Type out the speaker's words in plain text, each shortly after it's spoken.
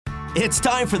It's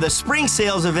time for the spring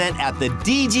sales event at the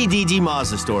DGDG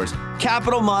Mazda stores.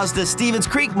 Capital Mazda, Stevens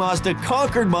Creek Mazda,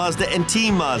 Concord Mazda, and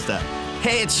Team Mazda.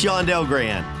 Hey, it's Sean Del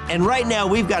Gran. And right now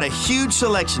we've got a huge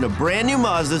selection of brand new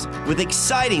Mazdas with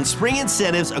exciting spring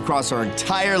incentives across our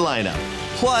entire lineup.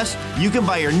 Plus, you can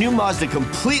buy your new Mazda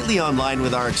completely online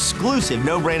with our exclusive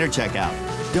no-brainer checkout.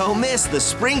 Don't miss the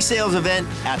spring sales event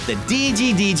at the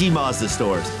DGDG Mazda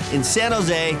stores in San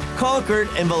Jose, Concord,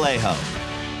 and Vallejo.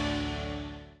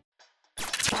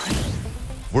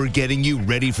 We're getting you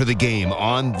ready for the game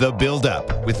on The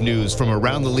Build-Up with news from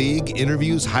around the league,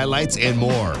 interviews, highlights, and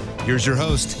more. Here's your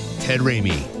host, Ted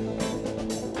Ramey.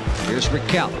 Here's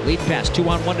Raquel, lead pass,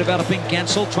 2-on-1 developing.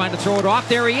 Gensel trying to throw it off.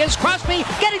 There he is. Crosby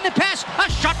getting the pass.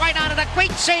 A shot right on it. A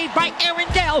great save by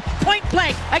Aaron Dell. Point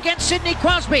blank against Sidney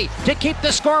Crosby to keep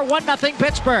the score 1-0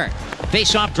 Pittsburgh.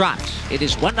 Face-off drops. It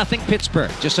is 1-0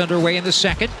 Pittsburgh. Just underway in the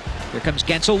second. Here comes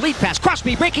Gensel, lead pass.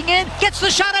 Crosby breaking in, gets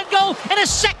the shot on goal, and a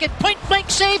second point-blank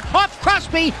save off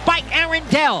Crosby by Aaron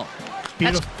Dell.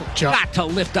 Beautiful That's job. got to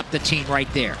lift up the team right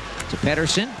there. To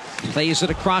Pettersson. Plays it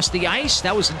across the ice.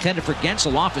 That was intended for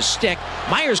Gensel off his stick.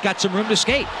 Meyer's got some room to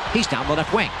skate. He's down the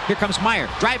left wing. Here comes Meyer,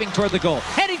 driving toward the goal.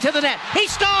 Heading to the net. He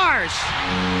stars!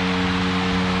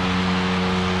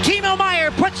 Timo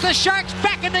Meier puts the Sharks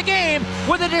back in the game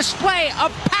with a display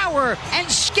of power and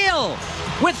skill.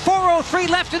 With 4:03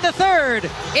 left in the third,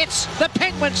 it's the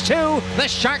Penguins 2, the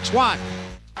Sharks 1.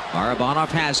 Barabanov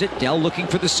has it. Dell looking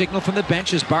for the signal from the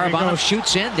bench as Barabanov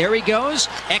shoots in. There he goes.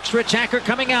 Extra attacker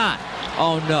coming on.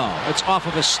 Oh no, it's off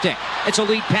of a stick. It's a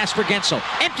lead pass for Gensel.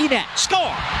 Empty net.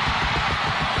 Score!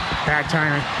 Bad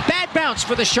timing. Bad bounce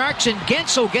for the Sharks, and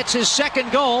Gensel gets his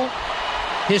second goal.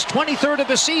 His 23rd of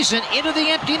the season into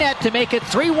the empty net to make it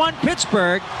 3-1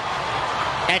 Pittsburgh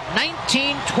at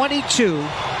 19:22.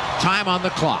 Time on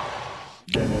the clock.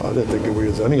 I didn't think we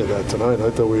had any of that tonight.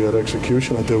 I thought we had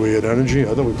execution. I thought we had energy.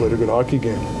 I thought we played a good hockey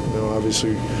game.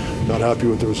 Obviously not happy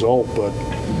with the result, but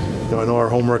I know our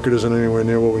home record isn't anywhere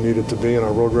near what we need it to be, and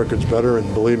our road record's better.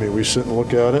 And believe me, we sit and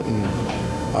look at it, and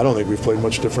I don't think we've played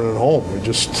much different at home. We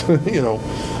just,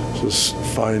 just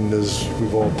find, as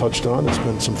we've all touched on, it's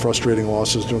been some frustrating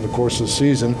losses during the course of the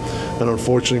season, and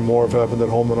unfortunately more have happened at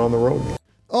home than on the road.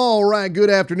 All right, good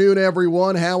afternoon,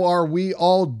 everyone. How are we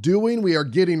all doing? We are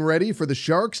getting ready for the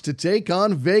Sharks to take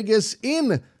on Vegas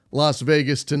in Las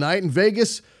Vegas tonight. And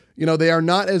Vegas, they are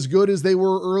not as good as they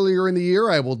were earlier in the year.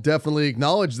 I will definitely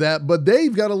acknowledge that. But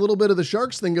they've got a little bit of the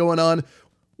Sharks thing going on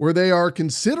where they are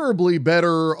considerably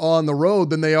better on the road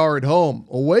than they are at home.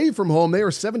 Away from home, they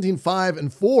are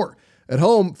 17-5-4. At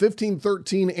home,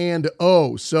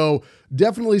 15-13-0. So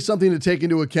definitely something to take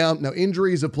into account. Now,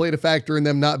 injuries have played a factor in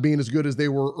them not being as good as they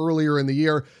were earlier in the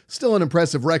year. Still an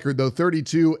impressive record, though,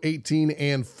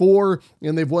 32-18-4.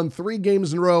 And they've won 3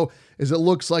 games in a row as it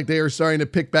looks like they are starting to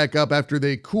pick back up after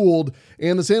they cooled.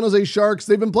 And the San Jose Sharks,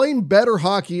 they've been playing better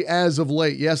hockey as of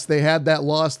late. Yes, they had that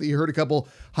loss that you heard a couple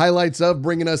highlights of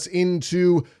bringing us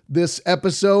into this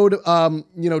episode.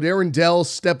 Darren Dell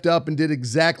stepped up and did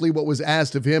exactly what was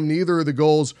asked of him. Neither of the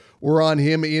goals were on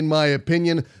him, in my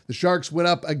opinion. The Sharks went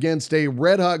up against a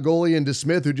red-hot goalie in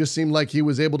DeSmith who just seemed like he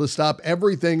was able to stop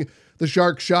everything the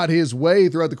Sharks shot his way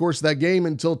throughout the course of that game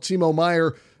until Timo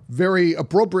Meier very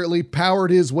appropriately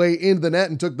powered his way into the net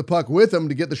and took the puck with him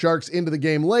to get the Sharks into the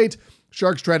game late.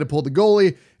 Sharks try to pull the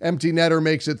goalie. Empty netter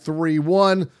makes it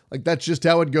 3-1. That's just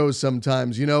how it goes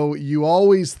sometimes. You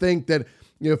always think that,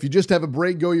 if you just have a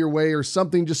break go your way or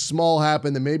something just small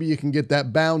happen, then maybe you can get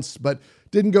that bounce, but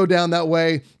didn't go down that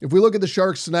way. If we look at the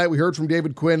Sharks tonight, we heard from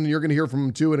David Quinn, and you're going to hear from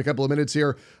him too in a couple of minutes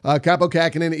here. Kaapo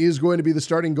Kähkönen is going to be the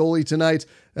starting goalie tonight.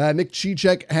 Nick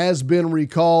Cicek has been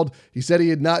recalled. He said he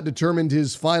had not determined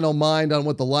his final mind on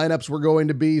what the lineups were going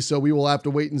to be, so we will have to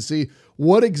wait and see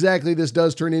what exactly this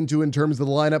does turn into in terms of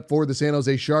the lineup for the San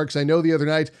Jose Sharks. I know the other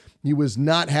night he was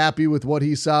not happy with what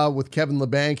he saw with Kevin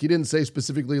Labanc. He didn't say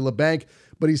specifically Labanc,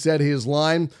 but he said his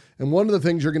line. And one of the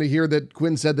things you're going to hear that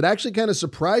Quinn said that actually kind of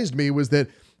surprised me was that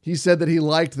he said that he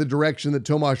liked the direction that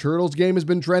Tomas Hertl's game has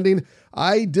been trending.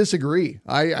 I disagree.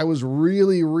 I was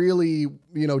really, really,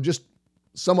 just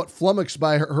somewhat flummoxed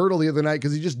by Hertl the other night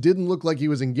because he just didn't look like he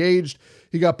was engaged.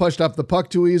 He got pushed off the puck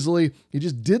too easily. He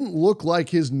just didn't look like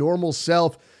his normal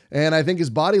self. And I think his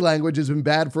body language has been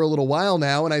bad for a little while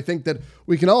now. And I think that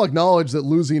we can all acknowledge that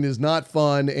losing is not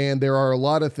fun. And there are a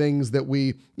lot of things that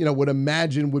we, would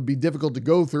imagine would be difficult to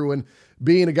go through. And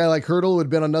being a guy like Hertl who had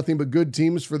been on nothing but good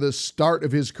teams for the start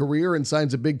of his career and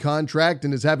signs a big contract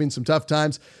and is having some tough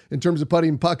times in terms of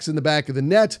putting pucks in the back of the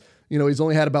net. He's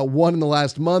only had about one in the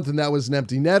last month, and that was an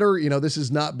empty netter. This has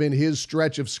not been his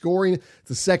stretch of scoring. It's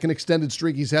the second extended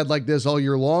streak he's had like this all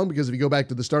year long, because if you go back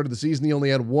to the start of the season, he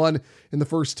only had one in the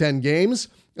first 10 games.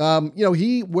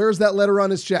 He wears that letter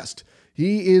on his chest.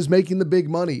 He is making the big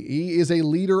money. He is a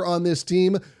leader on this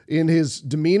team in his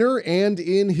demeanor and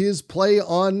in his play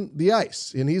on the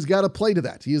ice. And he's got to play to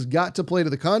that. He has got to play to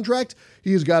the contract.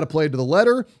 He's got to play to the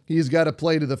letter. He's got to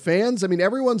play to the fans. I mean,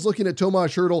 everyone's looking at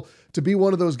Tomas Hertl to be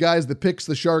one of those guys that picks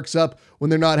the Sharks up when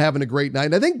they're not having a great night.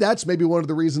 And I think that's maybe one of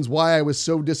the reasons why I was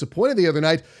so disappointed the other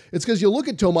night. It's because you look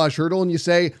at Tomas Hertl and you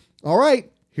say, all right,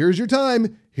 here's your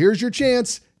time. Here's your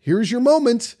chance. Here's your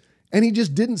moment. And he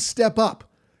just didn't step up.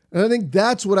 And I think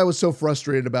that's what I was so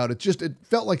frustrated about. It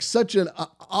felt like such an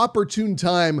opportune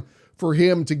time for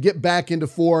him to get back into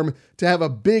form, to have a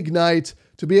big night,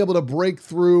 to be able to break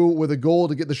through with a goal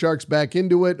to get the Sharks back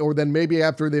into it, or then maybe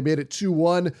after they made it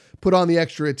 2-1, put on the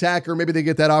extra attacker. Maybe they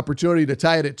get that opportunity to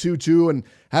tie it at 2-2 and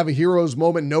have a hero's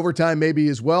moment in overtime maybe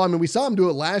as well. I mean, we saw him do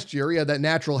it last year. He had that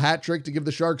natural hat trick to give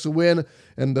the Sharks a win,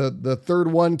 and the third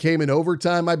one came in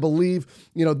overtime, I believe.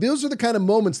 Those are the kind of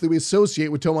moments that we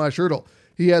associate with Tomas Hertl.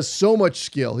 He has so much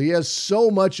skill. He has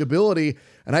so much ability,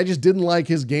 and I just didn't like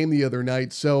his game the other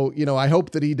night. So, I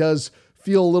hope that he does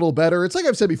feel a little better. It's like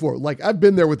I've said before, like I've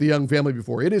been there with the young family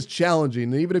before. It is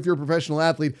challenging. And even if you're a professional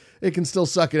athlete, it can still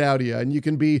suck it out of you. And you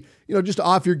can be, just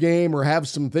off your game or have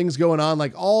some things going on,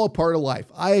 like all a part of life.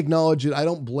 I acknowledge it. I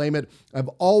don't blame it. I've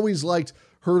always liked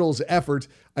Hertl's effort.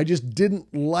 I just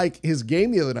didn't like his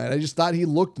game the other night. I just thought he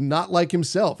looked not like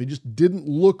himself. He just didn't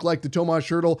look like the Tomas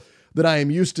Hertl that I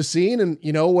am used to seeing. And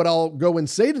what I'll go and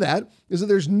say to that is that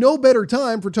there's no better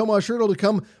time for Tomas Hertl to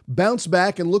come bounce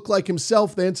back and look like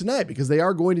himself than tonight, because they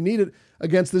are going to need it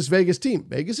against this Vegas team.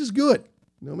 Vegas is good.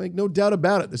 Make no doubt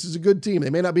about it. This is a good team. They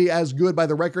may not be as good by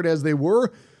the record as they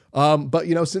were,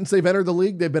 but since they've entered the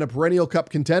league, they've been a perennial cup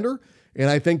contender. And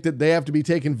I think that they have to be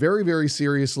taken very, very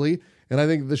seriously. And I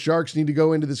think the Sharks need to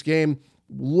go into this game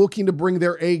looking to bring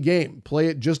their A game, play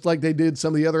it just like they did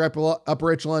some of the other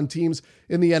upper echelon teams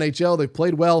in the NHL. They've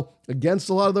played well against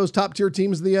a lot of those top tier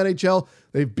teams in the NHL.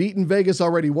 They've beaten Vegas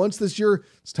already once this year.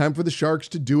 It's time for the Sharks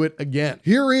to do it again.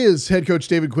 Here is head coach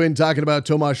David Quinn talking about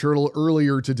Tomas Hertl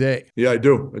earlier today. Yeah, I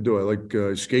do. I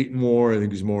like skating more. I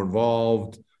think he's more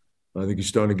involved. I think he's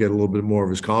starting to get a little bit more of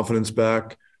his confidence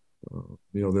back.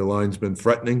 Their line's been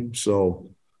threatening, so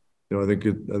I think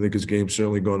his game's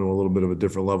certainly gone to a little bit of a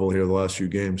different level here the last few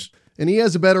games. And he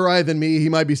has a better eye than me. He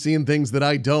might be seeing things that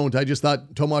I don't. I just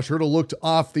thought Tomas Hertl looked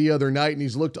off the other night, and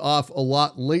he's looked off a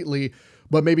lot lately.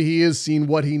 But maybe he is seeing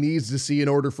what he needs to see in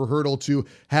order for Hertl to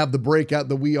have the breakout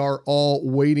that we are all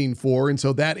waiting for. And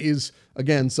so that is,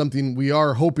 again, something we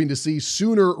are hoping to see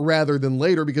sooner rather than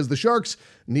later, because the Sharks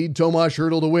need Tomas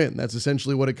Hertl to win. That's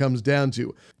essentially what it comes down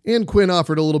to. And Quinn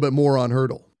offered a little bit more on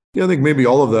Hertl. Yeah, I think maybe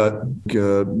all of that.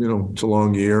 It's a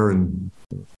long year, and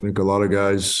I think a lot of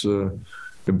guys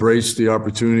embrace the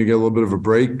opportunity to get a little bit of a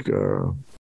break.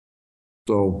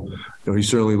 So he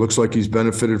certainly looks like he's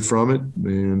benefited from it,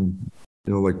 and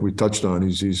like we touched on,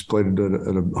 he's played at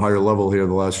a higher level here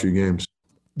the last few games.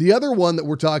 The other one that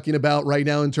we're talking about right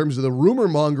now in terms of the rumor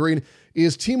mongering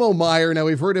is Timo Meier. Now,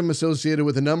 we've heard him associated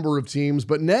with a number of teams,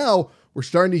 but now we're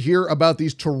starting to hear about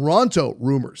these Toronto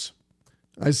rumors.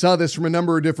 I saw this from a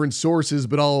number of different sources,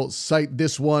 but I'll cite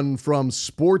this one from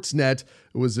Sportsnet.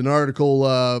 It was an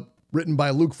article written by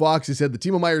Luke Fox. He said the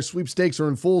Timo Meier sweepstakes are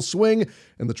in full swing,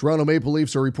 and the Toronto Maple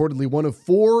Leafs are reportedly one of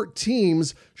 4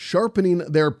 teams sharpening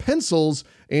their pencils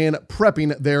and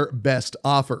prepping their best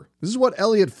offer. This is what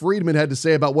Elliot Friedman had to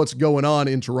say about what's going on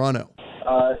in Toronto.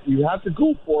 You have to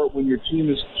go for it when your team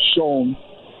has shown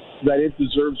that it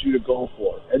deserves you to go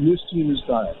for it, and this team has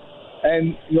done it.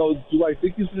 And, do I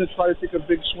think he's going to try to take a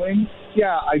big swing?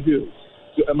 Yeah, I do.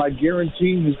 Am I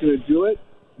guaranteeing he's going to do it?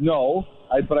 No,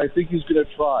 but I think he's going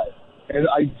to try. And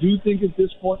I do think at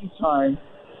this point in time,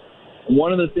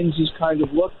 one of the things he's kind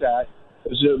of looked at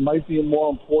is that it might be more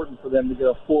important for them to get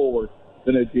a forward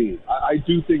than a D. I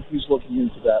do think he's looking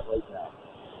into that right now.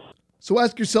 So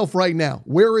ask yourself right now,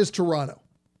 where is Toronto?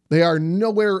 They are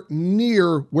nowhere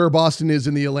near where Boston is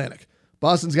in the Atlantic.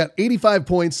 Boston's got 85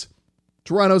 points.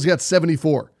 Toronto's got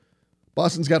 74.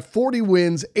 Boston's got 40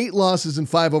 wins, 8 losses, and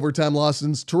 5 overtime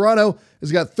losses. Toronto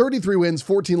has got 33 wins,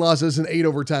 14 losses, and 8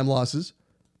 overtime losses.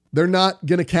 They're not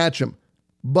going to catch them.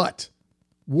 But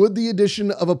Would the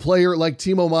addition of a player like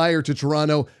Timo Meier to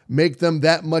Toronto make them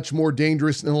that much more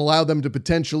dangerous and allow them to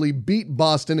potentially beat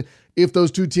Boston if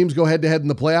those two teams go head-to-head in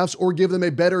the playoffs, or give them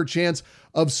a better chance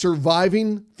of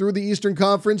surviving through the Eastern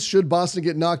Conference should Boston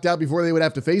get knocked out before they would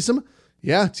have to face them?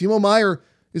 Yeah, Timo Meier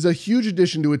is a huge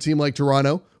addition to a team like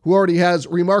Toronto, who already has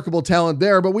remarkable talent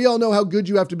there, but we all know how good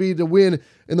you have to be to win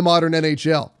in the modern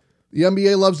NHL. The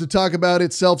NBA loves to talk about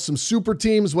itself some super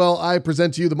teams. Well, I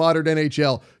present to you the modern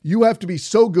NHL. You have to be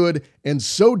so good and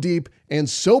so deep and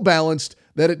so balanced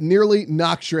that it nearly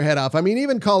knocks your head off. I mean,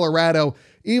 even Colorado,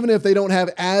 even if they don't have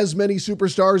as many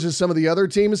superstars as some of the other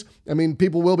teams, I mean,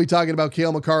 people will be talking about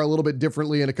Cale Makar a little bit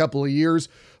differently in a couple of years,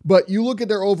 but you look at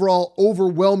their overall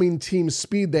overwhelming team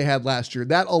speed they had last year.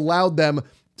 That allowed them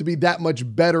to be that much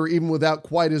better even without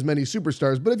quite as many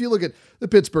superstars. But if you look at the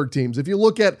Pittsburgh teams, if you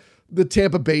look at the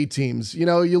Tampa Bay teams, you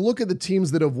look at the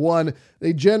teams that have won,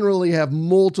 they generally have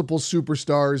multiple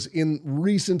superstars in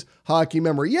recent hockey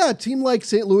memory. Yeah, a team like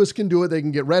St. Louis can do it. They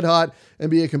can get red hot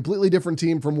and be a completely different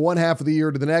team from one half of the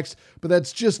year to the next, but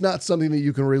that's just not something that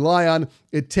you can rely on.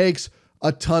 It takes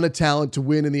a ton of talent to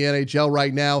win in the NHL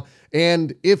right now.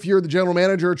 And if you're the general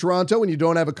manager of Toronto and you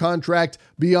don't have a contract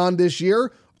beyond this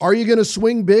year, are you going to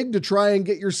swing big to try and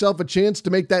get yourself a chance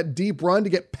to make that deep run to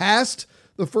get past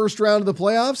the first round of the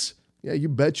playoffs? Yeah, you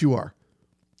bet you are.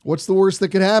 What's the worst that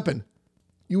could happen?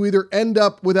 You either end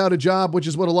up without a job, which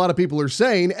is what a lot of people are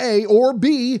saying, A, or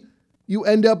B, you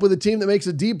end up with a team that makes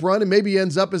a deep run and maybe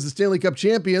ends up as the Stanley Cup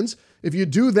champions. If you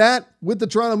do that with the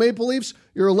Toronto Maple Leafs,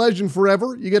 you're a legend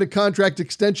forever. You get a contract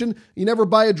extension. You never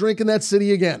buy a drink in that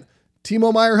city again.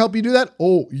 Timo Meier help you do that?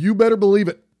 Oh, you better believe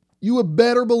it. You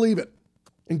better believe it.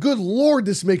 And good Lord,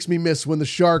 this makes me miss when the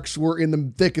Sharks were in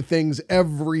the thick of things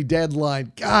every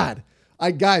deadline. God.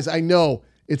 Guys, I know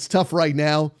it's tough right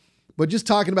now, but just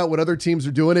talking about what other teams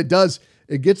are doing, it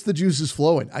gets the juices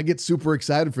flowing. I get super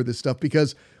excited for this stuff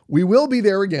because we will be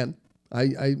there again.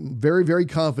 I'm very, very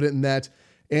confident in that.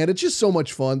 And it's just so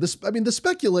much fun. The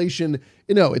speculation,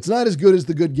 it's not as good as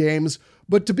the good games,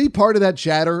 but to be part of that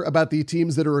chatter about the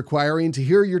teams that are acquiring, to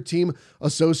hear your team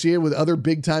associated with other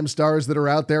big time stars that are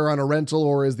out there on a rental,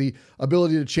 or as the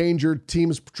ability to change your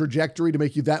team's trajectory to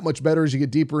make you that much better as you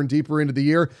get deeper and deeper into the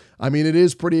year. I mean, it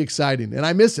is pretty exciting and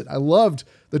I miss it. I loved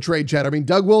the trade chatter. I mean,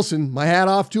 Doug Wilson, my hat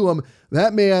off to him.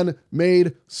 That man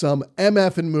made some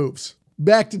MFing moves.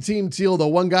 Back to Team Teal, though,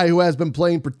 one guy who has been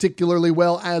playing particularly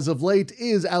well as of late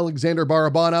is Alexander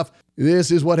Barabanov. This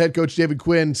is what head coach David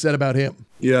Quinn said about him.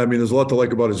 Yeah, I mean, there's a lot to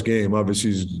like about his game.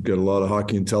 Obviously, he's got a lot of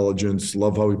hockey intelligence.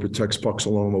 Love how he protects pucks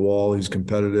along the wall. He's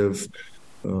competitive,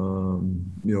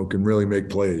 can really make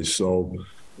plays. So,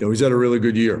 he's had a really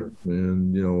good year.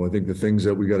 And, I think the things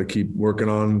that we got to keep working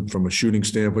on from a shooting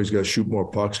standpoint, he's got to shoot more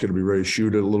pucks, got to be ready to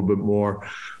shoot it a little bit more.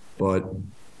 But,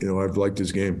 I've liked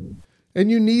his game. And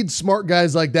you need smart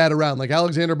guys like that around. Like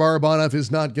Alexander Barabanov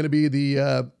is not going to be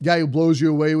the guy who blows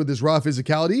you away with his raw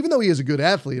physicality, even though he is a good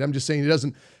athlete. I'm just saying he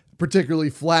doesn't particularly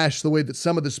flash the way that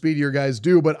some of the speedier guys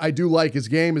do, but I do like his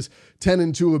game, his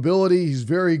 10-2 ability. He's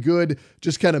very good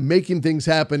just kind of making things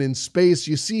happen in space.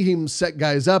 You see him set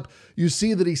guys up. You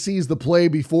see that he sees the play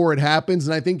before it happens,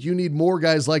 and I think you need more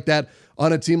guys like that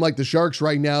on a team like the Sharks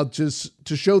right now to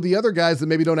show the other guys that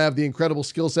maybe don't have the incredible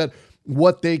skill set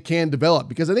what they can develop,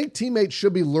 because I think teammates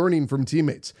should be learning from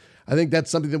teammates. I think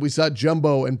that's something that we saw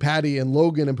Jumbo and Patty and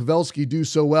Logan and Pavelski do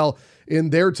so well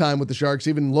in their time with the Sharks.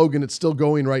 Even Logan, it's still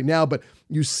going right now, but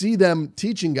you see them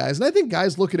teaching guys. And I think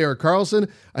guys look at Erik Karlsson.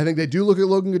 I think they do look at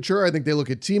Logan Couture. I think they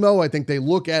look at Timo. I think they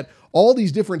look at all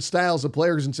these different styles of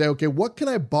players and say, okay, what can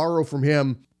I borrow from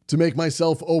him to make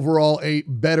myself overall a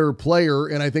better player?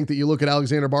 And I think that you look at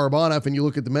Alexander Barabanov and you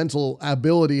look at the mental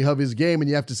ability of his game and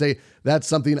you have to say, that's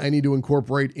something I need to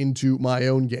incorporate into my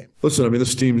own game. Listen, I mean,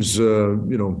 this team's,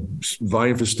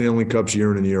 vying for Stanley Cups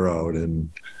year in and year out. And,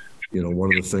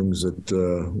 one of the things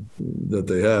that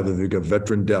they have is they've got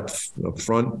veteran depth up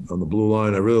front on the blue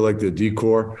line. I really like their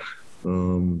decor.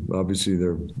 Obviously, they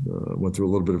went through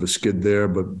a little bit of a skid there,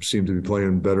 but seem to be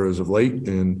playing better as of late.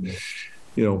 And,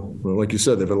 like you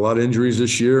said, they've had a lot of injuries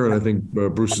this year, and I think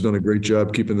Bruce has done a great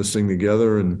job keeping this thing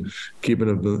together and keeping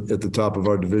it at the top of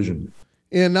our division.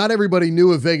 And not everybody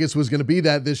knew if Vegas was going to be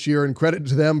that this year, and credit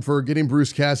to them for getting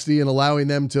Bruce Cassidy and allowing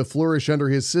them to flourish under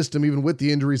his system, even with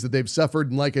the injuries that they've suffered.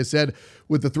 And like I said,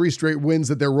 with the 3 straight wins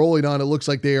that they're rolling on, it looks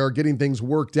like they are getting things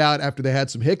worked out after they had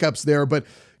some hiccups there. But,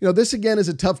 this again is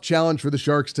a tough challenge for the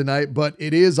Sharks tonight, but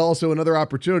it is also another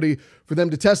opportunity for them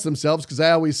to test themselves, because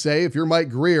I always say, if you're Mike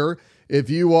Grier, if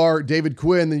you are David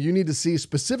Quinn, then you need to see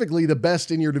specifically the best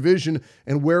in your division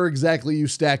and where exactly you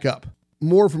stack up.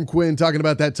 More from Quinn talking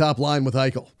about that top line with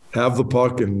Eichel. have the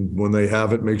puck, and when they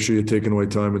have it, make sure you're taking away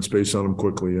time and space on them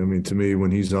quickly. I mean, to me,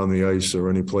 when he's on the ice or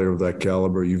any player of that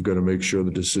caliber, you've got to make sure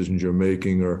the decisions you're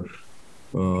making are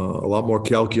a lot more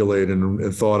calculated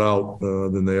and thought out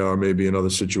than they are maybe in other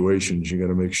situations. You got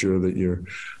to make sure that you're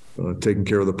taking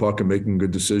care of the puck and making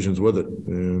good decisions with it,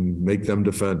 and make them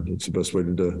defend. It's the best way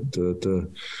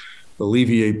to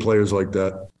alleviate players like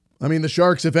that. I mean, the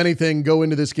Sharks, if anything, go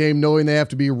into this game knowing they have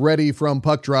to be ready from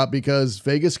puck drop because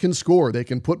Vegas can score. They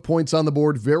can put points on the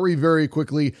board very, very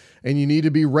quickly, and you need to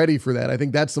be ready for that. I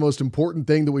think that's the most important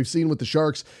thing that we've seen with the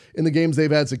Sharks in the games they've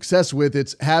had success with.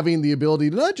 It's having the ability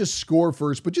to not just score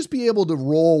first, but just be able to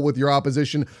roll with your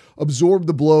opposition, absorb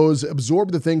the blows,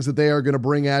 absorb the things that they are going to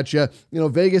bring at you. You know,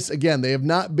 Vegas, again, they have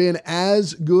not been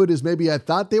as good as maybe I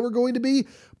thought they were going to be,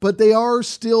 but they are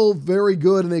still very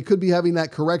good, and they could be having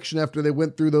that correction after they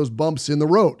went through those bumps in the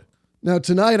road. Now,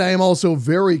 tonight, I am also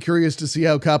very curious to see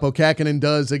how Kaapo Kähkönen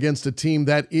does against a team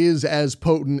that is as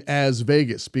potent as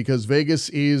Vegas, because Vegas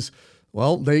is,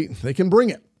 well, they can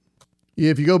bring it.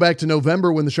 If you go back to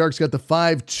November when the Sharks got the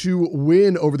 5-2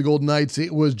 win over the Golden Knights,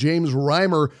 it was James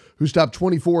Reimer who stopped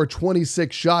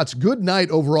 24-26 shots. Good night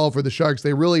overall for the Sharks.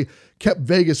 They really kept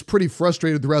Vegas pretty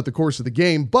frustrated throughout the course of the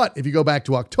game. But if you go back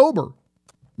to October,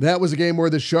 that was a game where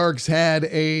the Sharks had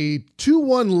a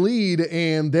 2-1 lead,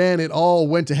 and then it all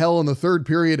went to hell in the third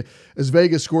period as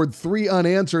Vegas scored 3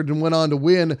 unanswered and went on to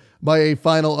win by a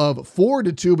final of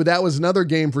 4-2. But that was another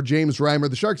game for James Reimer.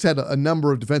 The Sharks had a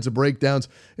number of defensive breakdowns,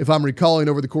 if I'm recalling,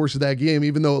 over the course of that game,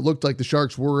 even though it looked like the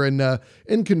Sharks were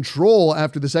in control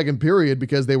after the second period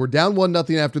because they were down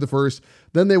 1-0 after the first.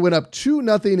 Then they went up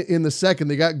 2-0 in the second.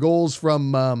 They got goals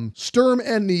from Sturm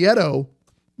and Nieto.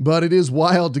 But it is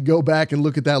wild to go back and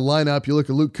look at that lineup. You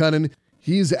look at Luke Kunin.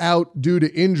 He's out due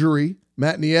to injury.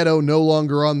 Matt Nieto no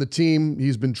longer on the team.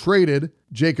 He's been traded.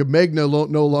 Jacob Megna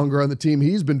no longer on the team.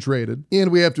 He's been traded.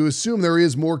 And we have to assume there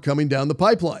is more coming down the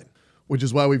pipeline, which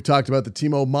is why we've talked about the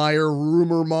Timo Meier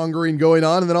rumor mongering going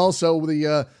on. And then also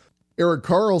the Erik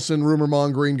Karlsson rumor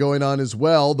mongering going on as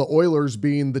well. The Oilers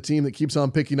being the team that keeps on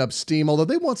picking up steam, although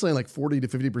they want something like 40 to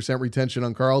 50% retention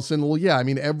on Karlsson. Well, yeah, I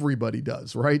mean, everybody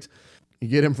does, right? You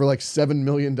get him for like $7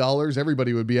 million,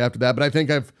 everybody would be after that. But I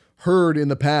think I've heard in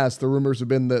the past, the rumors have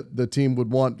been that the team would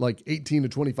want like 18 to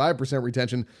 25%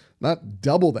 retention, not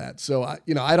double that. So, I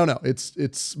don't know.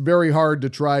 It's very hard to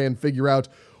try and figure out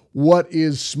what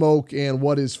is smoke and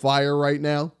what is fire right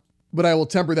now. But I will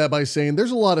temper that by saying there's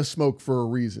a lot of smoke for a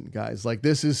reason, guys. Like,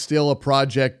 this is still a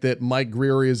project that Mike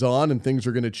Grier is on, and things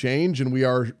are going to change, and we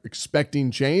are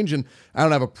expecting change, and I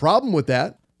don't have a problem with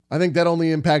that. I think that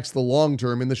only impacts the long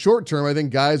term. In the short term, I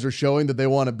think guys are showing that they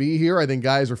want to be here. I think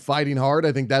guys are fighting hard.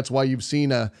 I think that's why you've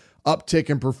seen a uptick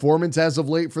in performance as of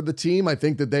late for the team. I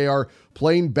think that they are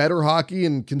playing better hockey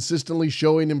and consistently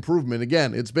showing improvement.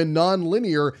 Again, it's been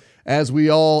non-linear as we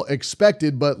all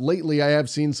expected, but lately I have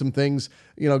seen some things,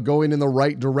 going in the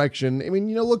right direction. I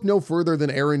mean, look no further than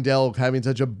Aaron Dell having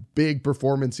such a big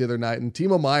performance the other night, and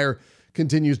Timo Meier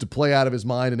continues to play out of his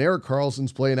mind, and Erik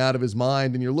Karlsson's playing out of his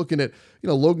mind, and you're looking at,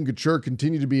 Logan Couture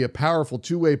continue to be a powerful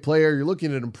two-way player. You're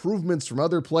looking at improvements from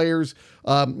other players.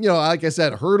 Like I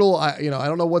said, Hertl, I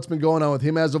don't know what's been going on with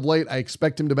him as of late. I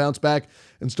expect him to bounce back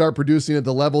and start producing at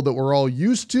the level that we're all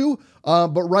used to.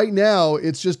 But right now,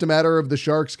 it's just a matter of the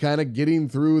Sharks kind of getting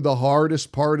through the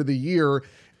hardest part of the year.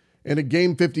 And at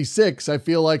game 56, I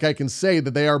feel like I can say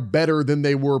that they are better than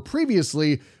they were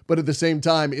previously, but at the same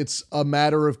time, it's a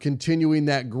matter of continuing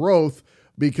that growth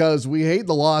because we hate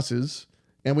the losses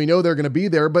and we know they're going to be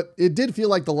there, but it did feel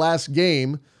like the last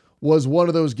game was one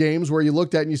of those games where you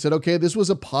looked at it and you said, okay, this was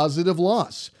a positive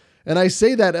loss. And I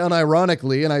say that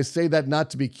unironically, and I say that not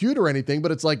to be cute or anything,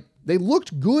 but it's like they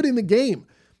looked good in the game.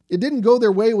 It didn't go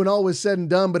their way when all was said and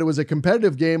done, but it was a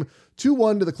competitive game,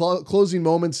 2-1 to the closing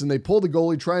moments, and they pulled the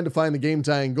goalie trying to find the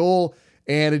game-tying goal,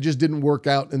 and it just didn't work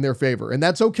out in their favor. And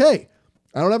that's okay.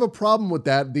 I don't have a problem with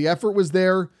that. The effort was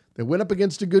there. They went up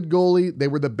against a good goalie. They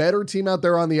were the better team out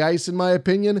there on the ice, in my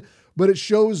opinion, but it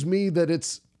shows me that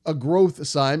it's a growth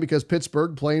sign because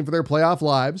Pittsburgh, playing for their playoff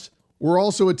lives, we're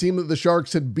also a team that the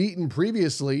Sharks had beaten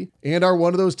previously and are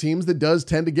one of those teams that does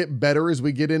tend to get better as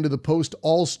we get into the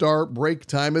post-All-Star break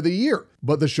time of the year.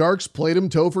 But the Sharks played them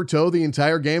toe for toe the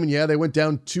entire game, and yeah, they went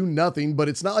down 2-0, but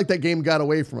it's not like that game got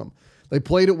away from them. They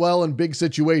played it well in big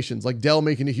situations, like Dell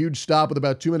making a huge stop with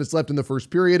about 2 minutes left in the first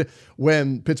period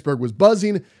when Pittsburgh was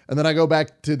buzzing. And then I go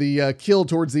back to the kill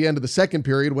towards the end of the second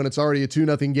period when it's already a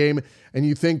 2-0 game, and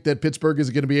you think that Pittsburgh is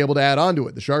going to be able to add on to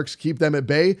it. The Sharks keep them at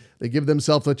bay. They give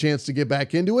themselves a chance to get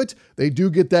back into it. They do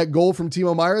get that goal from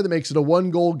Timo Meier that makes it a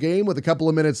 1-goal game with a couple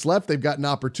of minutes left. They've got an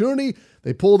opportunity.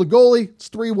 They pull the goalie. It's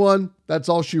 3-1. That's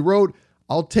all she wrote.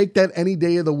 I'll take that any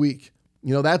day of the week.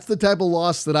 That's the type of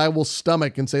loss that I will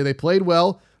stomach and say they played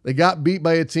well. They got beat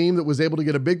by a team that was able to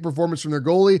get a big performance from their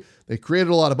goalie. They created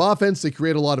a lot of offense. They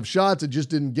created a lot of shots. It just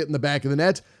didn't get in the back of the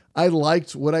net. I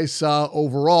liked what I saw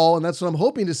overall, and that's what I'm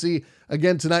hoping to see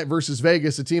again tonight versus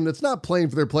Vegas, a team that's not playing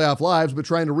for their playoff lives, but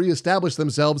trying to reestablish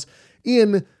themselves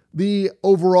in the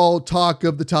overall talk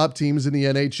of the top teams in the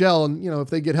NHL. And, if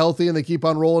they get healthy and they keep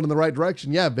on rolling in the right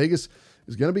direction, Vegas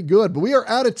is going to be good. But we are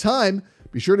out of time.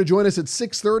 Be sure to join us at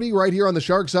 6:30 right here on the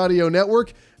Sharks Audio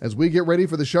Network as we get ready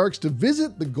for the Sharks to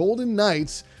visit the Golden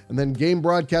Knights. And then game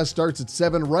broadcast starts at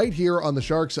 7 right here on the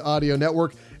Sharks Audio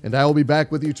Network. And I will be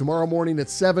back with you tomorrow morning at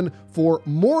 7 for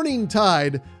Morning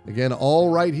Tide. Again, all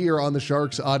right here on the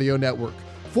Sharks Audio Network.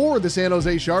 For the San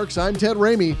Jose Sharks, I'm Ted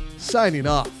Ramey, signing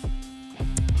off.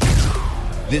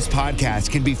 This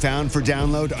podcast can be found for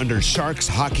download under Sharks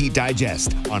Hockey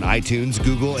Digest on iTunes,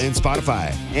 Google, and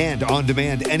Spotify, and on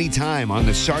demand anytime on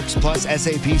the Sharks Plus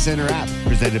SAP Center app,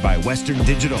 presented by Western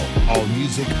Digital. All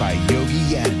music by Yogi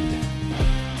Yend.